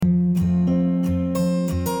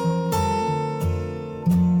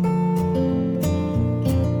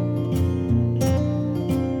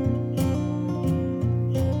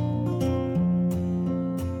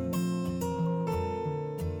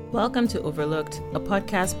Welcome to Overlooked, a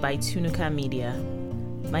podcast by Tunuka Media.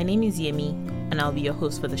 My name is Yemi, and I'll be your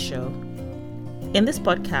host for the show. In this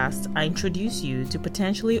podcast, I introduce you to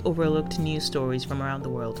potentially overlooked news stories from around the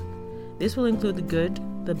world. This will include the good,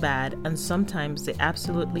 the bad, and sometimes the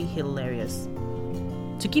absolutely hilarious.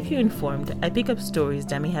 To keep you informed, I pick up stories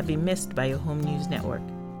that may have been missed by your home news network.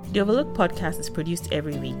 The Overlooked podcast is produced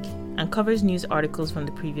every week and covers news articles from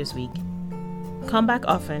the previous week. Come back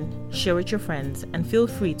often, share with your friends, and feel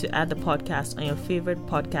free to add the podcast on your favorite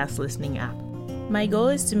podcast listening app. My goal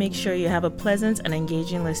is to make sure you have a pleasant and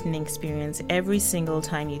engaging listening experience every single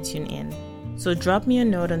time you tune in. So drop me a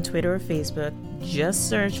note on Twitter or Facebook. Just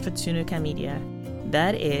search for Tunuka Media.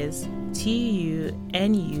 That is Tunuka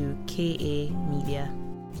Media.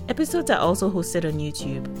 Episodes are also hosted on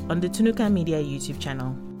YouTube on the Tunuka Media YouTube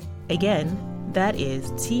channel. Again, that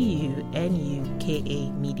is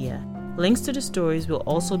Tunuka Media. Links to the stories will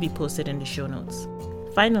also be posted in the show notes.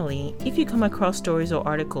 Finally, if you come across stories or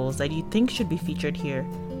articles that you think should be featured here,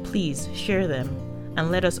 please share them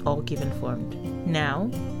and let us all keep informed. Now,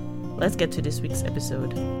 let's get to this week's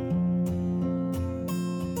episode.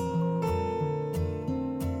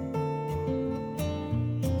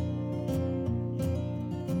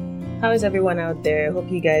 How is everyone out there?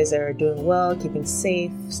 Hope you guys are doing well, keeping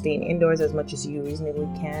safe, staying indoors as much as you reasonably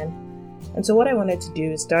can. And so what I wanted to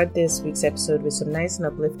do is start this week's episode with some nice and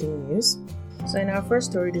uplifting news. So in our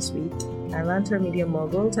first story this week, Atlanta media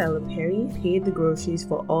mogul Tyler Perry paid the groceries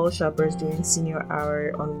for all shoppers during senior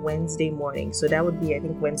hour on Wednesday morning. So that would be, I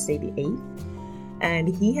think, Wednesday the 8th.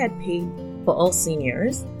 And he had paid for all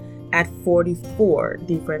seniors at 44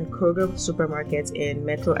 different Kroger supermarkets in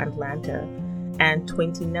Metro Atlanta and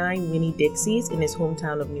 29 Winnie Dixies in his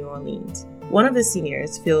hometown of New Orleans. One of the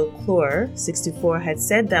seniors, Phil Clore, 64, had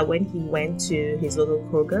said that when he went to his local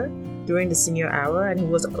Kroger during the senior hour and he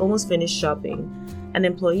was almost finished shopping, an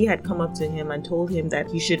employee had come up to him and told him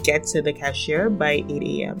that he should get to the cashier by 8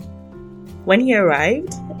 a.m. When he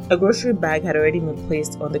arrived, a grocery bag had already been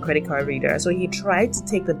placed on the credit card reader, so he tried to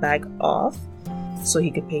take the bag off so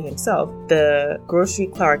he could pay himself. The grocery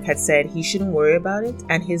clerk had said he shouldn't worry about it,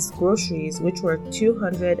 and his groceries, which were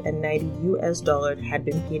 $290 had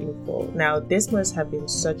been paid in full. Now, this must have been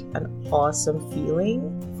such an awesome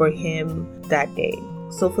feeling for him that day.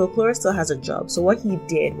 So Phil Clore still has a job. So what he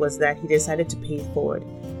did was that he decided to pay it forward,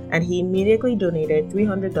 and he immediately donated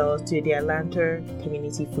 $300 to the Atlanta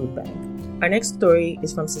Community Food Bank. Our next story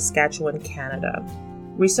is from Saskatchewan, Canada.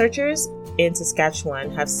 Researchers in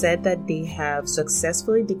Saskatchewan have said that they have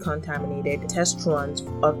successfully decontaminated test runs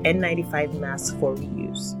of N95 masks for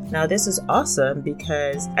reuse. Now, this is awesome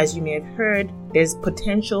because, as you may have heard, there's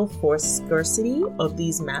potential for scarcity of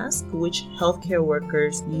these masks, which healthcare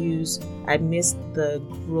workers use amidst the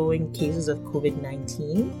growing cases of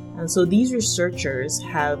COVID-19. And so these researchers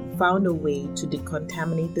have found a way to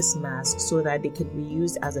decontaminate this mask so that they can be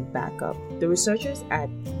used as a backup. The researchers at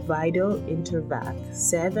Vido Intervac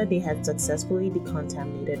said that they had successfully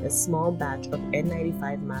decontaminated a small batch of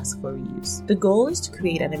N95 masks for reuse. The goal is to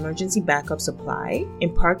create an emergency backup supply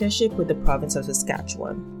in partnership with the province of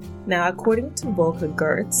Saskatchewan. Now, according to Volker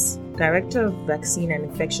Gertz, Director of Vaccine and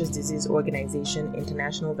Infectious Disease Organization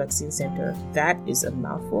International Vaccine Center, that is a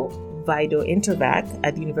mouthful, Vido Intervac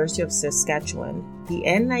at the University of Saskatchewan, the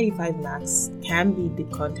N95 masks can be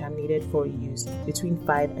decontaminated for use between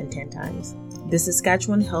 5 and 10 times. The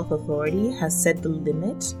Saskatchewan Health Authority has set the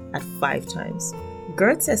limit at 5 times.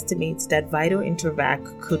 Gertz estimates that Vido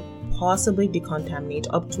Intervac could possibly decontaminate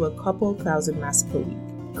up to a couple thousand masks per week.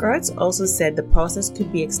 Gertz also said the process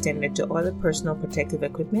could be extended to other personal protective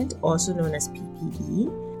equipment, also known as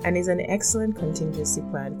PPE, and is an excellent contingency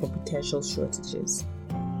plan for potential shortages.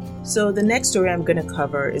 So the next story I'm going to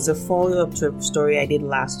cover is a follow-up to a story I did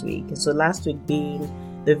last week. And so last week being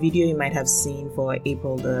the video you might have seen for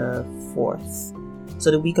April the 4th.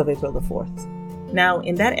 So the week of April the 4th. Now,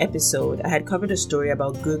 in that episode, I had covered a story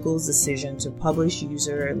about Google's decision to publish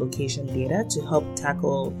user location data to help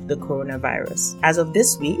tackle the coronavirus. As of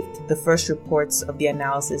this week, the first reports of the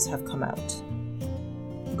analysis have come out.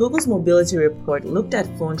 Google's mobility report looked at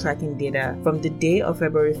phone tracking data from the day of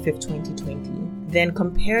February 5th, 2020, then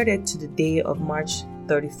compared it to the day of March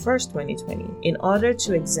 31st, 2020, in order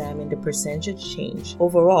to examine the percentage change.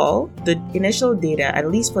 Overall, the initial data,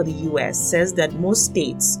 at least for the US, says that most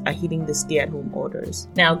states are hitting the stay-at-home orders.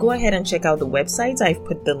 Now, go ahead and check out the websites. I've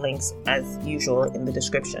put the links, as usual, in the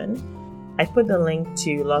description. I've put the link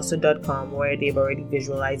to lawsuit.com where they've already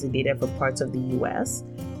visualized the data for parts of the US.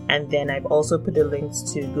 And then I've also put the links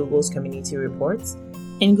to Google's community reports.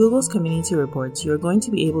 In Google's community reports, you're going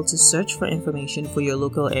to be able to search for information for your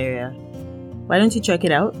local area. Why don't you check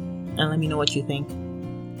it out and let me know what you think?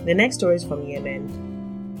 The next story is from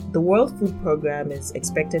Yemen. The World Food Programme is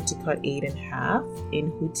expected to cut aid in half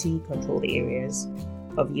in Houthi-controlled areas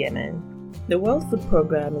of Yemen. The World Food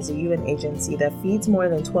Programme is a UN agency that feeds more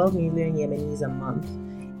than 12 million Yemenis a month,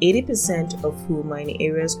 80% of whom are in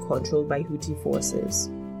areas controlled by Houthi forces.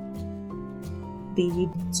 The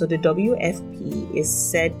WFP is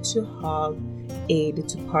said to have aid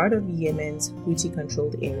to part of Yemen's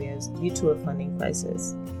Houthi-controlled areas due to a funding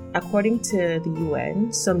crisis. According to the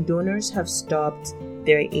UN, some donors have stopped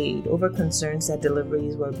their aid over concerns that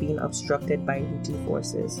deliveries were being obstructed by Houthi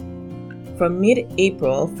forces. From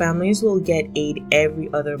mid-April, families will get aid every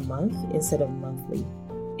other month instead of monthly.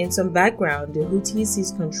 In some background, the Houthis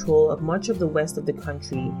seized control of much of the west of the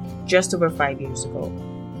country just over 5 years ago.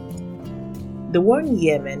 The war in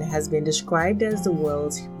Yemen has been described as the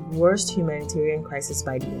world's worst humanitarian crisis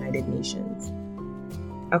by the United Nations.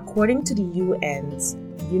 According to the UN's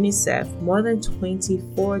UNICEF, more than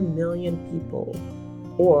 24 million people,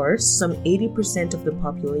 or some 80% of the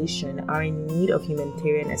population, are in need of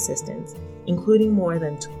humanitarian assistance, including more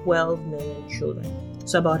than 12 million children.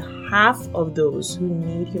 So about half of those who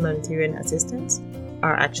need humanitarian assistance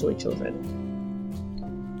are actually children.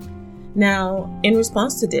 Now, in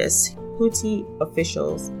response to this, Houthi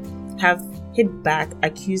officials have hit back,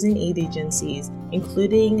 accusing aid agencies,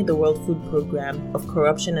 including the World Food Programme, of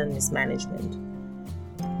corruption and mismanagement.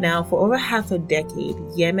 Now, for over half a decade,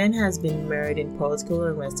 Yemen has been mired in political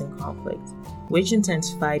unrest and conflict, which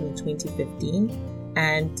intensified in 2015,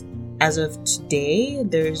 and as of today,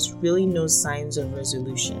 there's really no signs of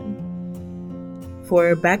resolution.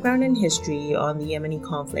 For background and history on the Yemeni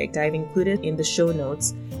conflict, I've included in the show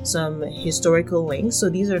notes some historical links. So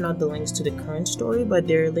these are not the links to the current story, but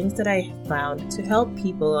they're links that I found to help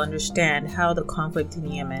people understand how the conflict in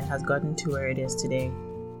Yemen has gotten to where it is today.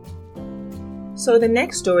 So the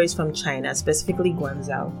next story is from China, specifically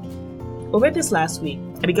Guangzhou. Over this last week,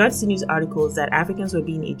 I began to see news articles that Africans were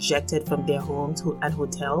being ejected from their homes and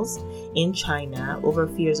hotels in China over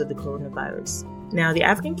fears of the coronavirus. Now, the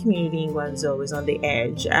African community in Guangzhou is on the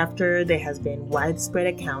edge after there has been widespread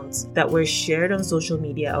accounts that were shared on social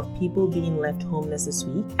media of people being left homeless this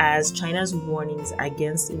week as China's warnings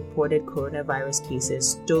against imported coronavirus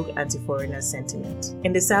cases stoke anti-foreigner sentiment.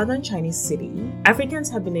 In the southern Chinese city, Africans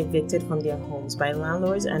have been evicted from their homes by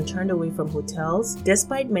landlords and turned away from hotels,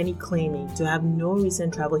 despite many claiming to have no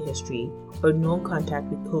recent travel history or known contact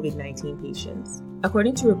with COVID-19 patients.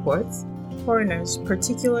 According to reports, foreigners,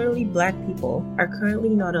 particularly Black people, are currently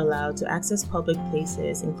not allowed to access public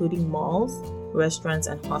places, including malls, restaurants,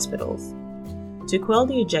 and hospitals. To quell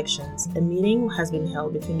the ejections, a meeting has been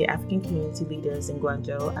held between the African community leaders in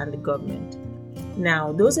Guangzhou and the government.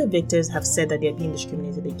 Now, those evictors have said that they're being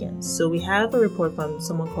discriminated against. So we have a report from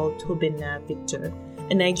someone called Tobina Victor,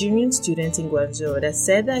 a Nigerian student in Guangzhou, that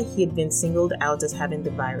said that he had been singled out as having the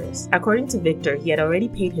virus. According to Victor, he had already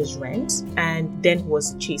paid his rent and then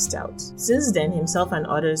was chased out. Since then, himself and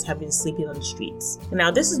others have been sleeping on the streets.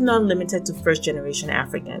 Now, this is not limited to first-generation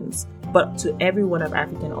Africans, but to everyone of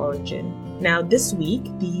African origin. Now, this week,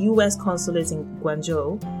 the U.S. consulate in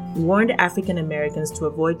Guangzhou warned African Americans to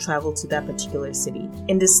avoid travel to that particular city.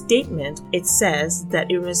 In the statement, it says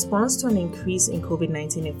that in response to an increase in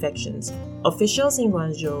COVID-19 infections, officials in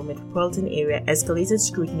Guangzhou metropolitan area escalated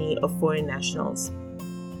scrutiny of foreign nationals.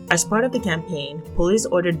 As part of the campaign, police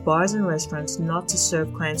ordered bars and restaurants not to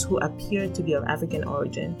serve clients who appeared to be of African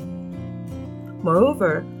origin.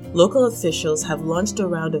 Moreover, local officials have launched a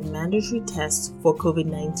round of mandatory tests for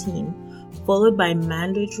COVID-19, followed by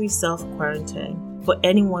mandatory self-quarantine for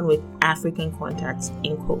anyone with African contacts,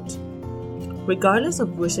 in quote, regardless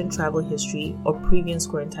of recent travel history or previous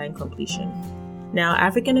quarantine completion. Now,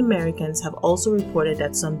 African Americans have also reported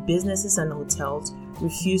that some businesses and hotels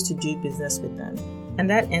refuse to do business with them. And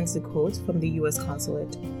that ends the quote from the U.S.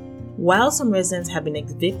 consulate. While some residents have been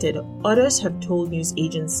evicted, others have told news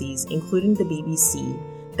agencies, including the BBC,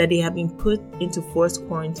 that they have been put into forced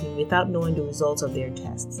quarantine without knowing the results of their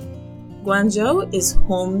tests. Guangzhou is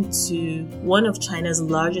home to one of China's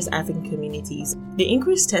largest African communities. The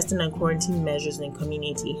increased testing and quarantine measures in the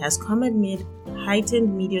community has come amid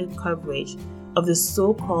heightened media coverage of the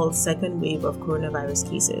so-called second wave of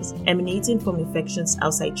coronavirus cases emanating from infections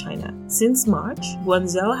outside China. Since March,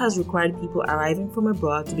 Guangzhou has required people arriving from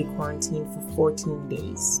abroad to be quarantined for 14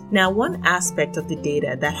 days. Now, one aspect of the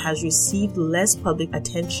data that has received less public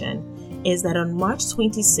attention is that on March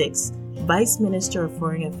 26, Vice Minister of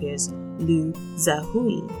Foreign Affairs Liu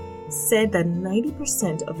Zhahui said that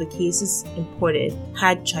 90% of the cases imported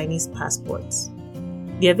had Chinese passports.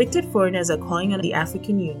 The evicted foreigners are calling on the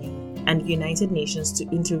African Union and the United Nations to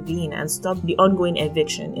intervene and stop the ongoing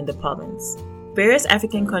eviction in the province. Various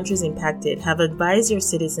African countries impacted have advised their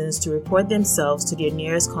citizens to report themselves to their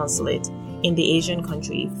nearest consulate in the Asian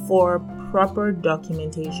country for proper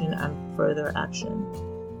documentation and further action.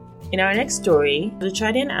 In our next story, the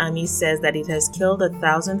Chadian army says that it has killed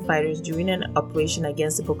 1,000 fighters during an operation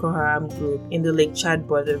against the Boko Haram group in the Lake Chad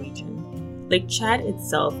border region. Lake Chad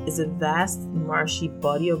itself is a vast, marshy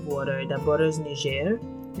body of water that borders Niger,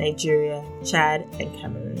 Nigeria, Chad, and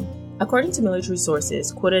Cameroon. According to military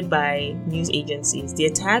sources quoted by news agencies, the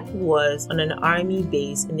attack was on an army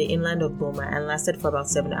base in the inland of Boma and lasted for about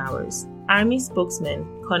 7 hours. Army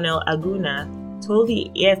spokesman Colonel Aguna told the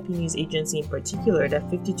AFP news agency in particular that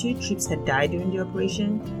 52 troops had died during the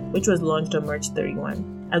operation, which was launched on March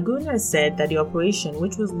 31. Aguna said that the operation,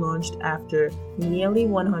 which was launched after nearly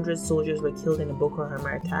 100 soldiers were killed in a Boko Haram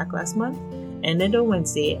attack last month, ended on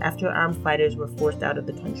Wednesday after armed fighters were forced out of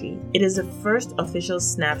the country. It is the first official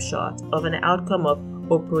snapshot of an outcome of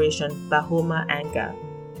Operation Bahoma Anga.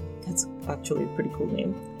 That's actually a pretty cool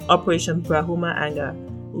name. Operation Bahoma Anga,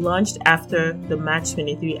 launched after the March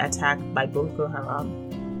 23 attack by Boko Haram.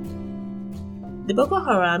 The Boko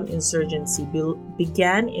Haram insurgency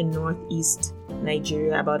began in northeast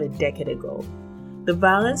Nigeria about a decade ago. The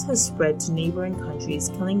violence has spread to neighboring countries,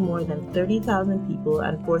 killing more than 30,000 people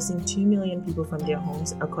and forcing 2 million people from their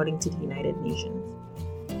homes, according to the United Nations.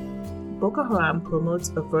 Boko Haram promotes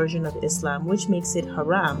a version of Islam which makes it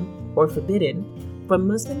haram, or forbidden, for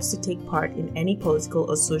Muslims to take part in any political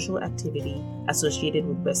or social activity associated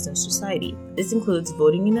with Western society. This includes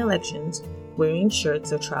voting in elections, wearing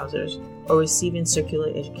shirts or trousers, or receiving secular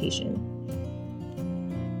education.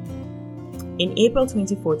 In April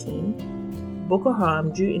 2014, Boko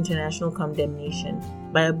Haram drew international condemnation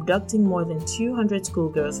by abducting more than 200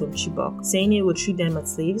 schoolgirls from Chibok, saying it would treat them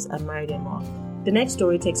as slaves and marry them off. The next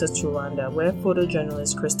story takes us to Rwanda, where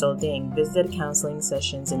photojournalist Crystal Ding visited counseling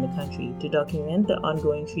sessions in the country to document the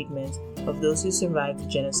ongoing treatment of those who survived the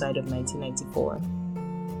genocide of 1994.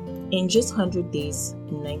 In just 100 days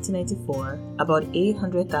in 1994, about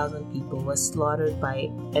 800,000 people were slaughtered by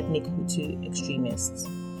ethnic Hutu extremists.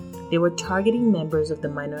 They were targeting members of the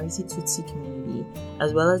minority Tutsi community,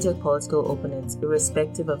 as well as their political opponents,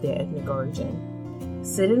 irrespective of their ethnic origin.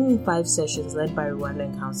 Sitting in 5 sessions led by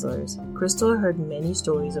Rwandan counselors, Crystal heard many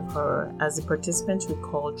stories of horror as the participants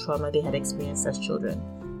recalled trauma they had experienced as children.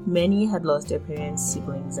 Many had lost their parents,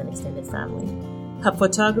 siblings, and extended family. Her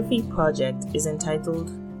photography project is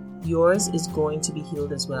entitled Yours is Going to be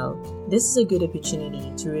Healed as Well. This is a good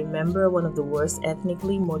opportunity to remember one of the worst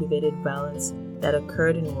ethnically motivated violence that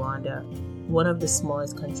occurred in Rwanda, one of the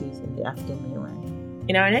smallest countries in the African mainland.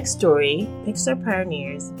 In our next story, Pixar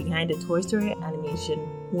pioneers behind the Toy Story animation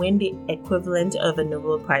win the equivalent of a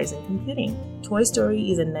Nobel Prize in computing. Toy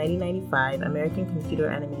Story is a 1995 American computer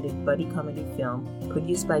animated buddy comedy film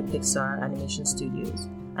produced by Pixar Animation Studios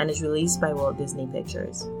and is released by Walt Disney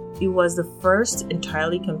Pictures. It was the first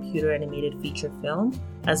entirely computer animated feature film,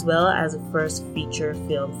 as well as the first feature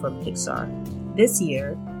film from Pixar. This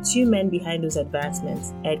year, 2 men behind those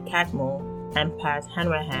advancements, Ed Catmull and Pat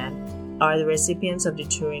Hanrahan, are the recipients of the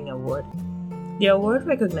Turing Award. The award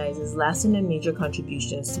recognizes lasting and major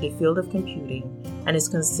contributions to the field of computing and is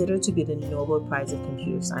considered to be the Nobel Prize of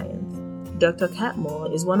Computer Science. Dr.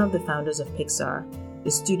 Catmull is one of the founders of Pixar,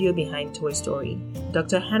 the studio behind Toy Story.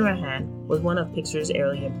 Dr. Hanrahan was one of Pixar's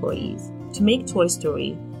early employees. To make Toy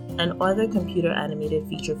Story and other computer animated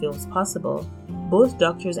feature films possible, both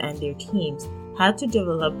doctors and their teams had to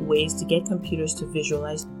develop ways to get computers to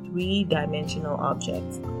visualize 3-dimensional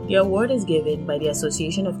objects. The award is given by the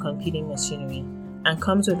Association of Computing Machinery and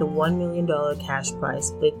comes with a $1 million cash prize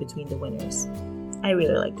split between the winners. I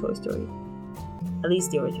really like Toy Story. At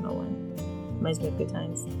least the original one. Reminds me of good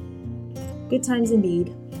times. Good times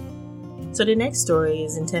indeed. So the next story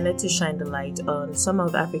is intended to shine the light on some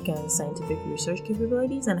of Africa's scientific research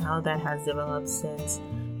capabilities and how that has developed since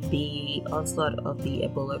the onslaught of the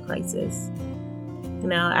Ebola crisis.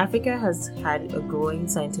 Now, Africa has had a growing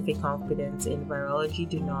scientific confidence in virology,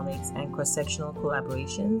 genomics, and cross-sectional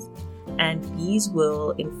collaborations, and these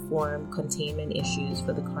will inform containment issues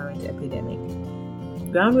for the current epidemic.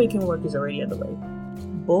 Groundbreaking work is already underway,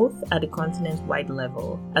 both at the continent-wide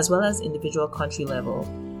level as well as individual country level.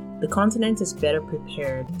 The continent is better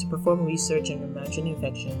prepared to perform research on emerging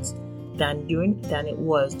infections than it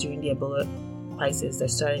was during the Ebola crisis that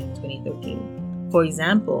started in 2013. For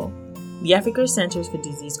example, the Africa Centers for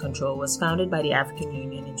Disease Control was founded by the African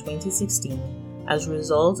Union in 2016 as a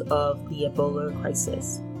result of the Ebola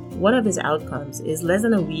crisis. One of its outcomes is less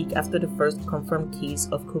than a week after the first confirmed case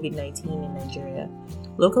of COVID-19 in Nigeria,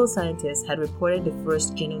 local scientists had reported the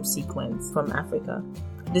first genome sequence from Africa.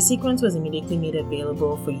 The sequence was immediately made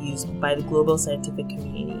available for use by the global scientific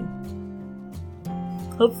community.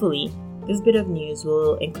 Hopefully, this bit of news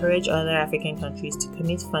will encourage other African countries to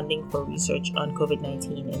commit funding for research on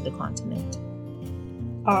COVID-19 in the continent.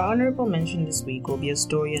 Our honorable mention this week will be a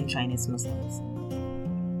story on Chinese Muslims.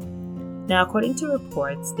 Now, according to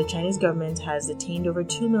reports, the Chinese government has detained over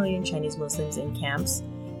 2 million Chinese Muslims in camps,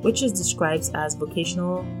 which is described as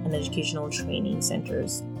vocational and educational training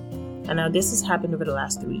centers. And now this has happened over the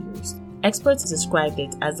last 3 years. Experts described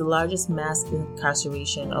it as the largest mass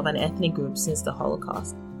incarceration of an ethnic group since the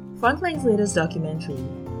Holocaust. Frontline's latest documentary,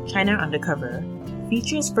 China Undercover,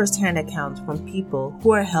 features first-hand accounts from people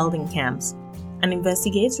who are held in camps and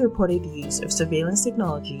investigates reported use of surveillance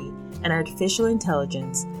technology and artificial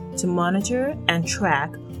intelligence to monitor and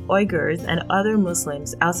track Uyghurs and other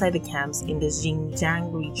Muslims outside the camps in the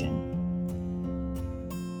Xinjiang region.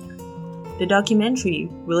 The documentary,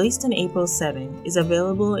 released on April 7, is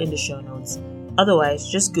available in the show notes. Otherwise,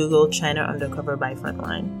 just Google China Undercover by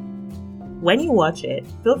Frontline. When you watch it,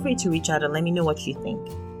 feel free to reach out and let me know what you think.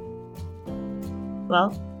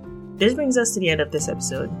 Well, this brings us to the end of this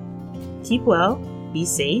episode. Keep well, be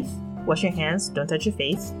safe, wash your hands, don't touch your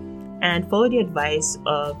face, and follow the advice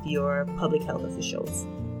of your public health officials.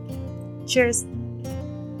 Cheers!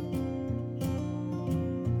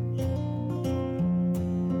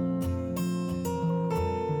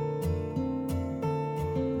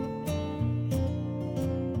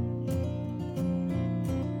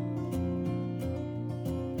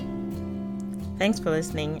 Thanks for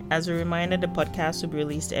listening. As a reminder, the podcast will be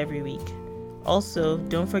released every week. Also,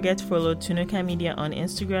 don't forget to follow Tunuka Media on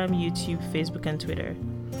Instagram, YouTube, Facebook, and Twitter.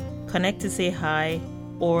 Connect to say hi,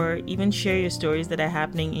 or even share your stories that are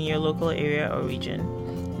happening in your local area or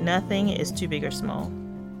region. Nothing is too big or small.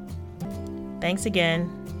 Thanks again,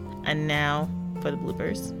 and now for the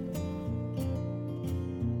bloopers.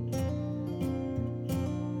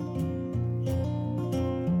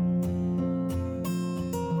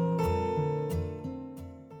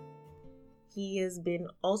 He has been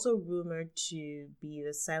also rumored to be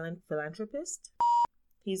the silent philanthropist.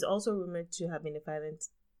 He's also rumored to have been the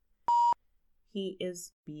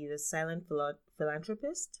silent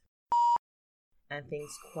philanthropist and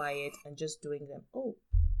things quiet and just doing them. Oh.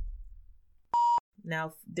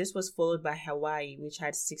 Now, this was followed by Hawaii, which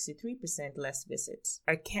had 63% less visits.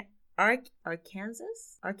 Arkansas?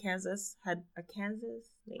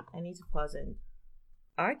 Wait, I need to pause it.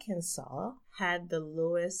 Arkansas had the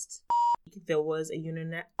lowest. There was a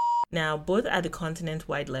unit. Now, both at the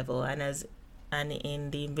continent-wide level and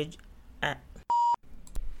in the individual.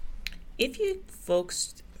 If you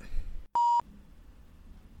folks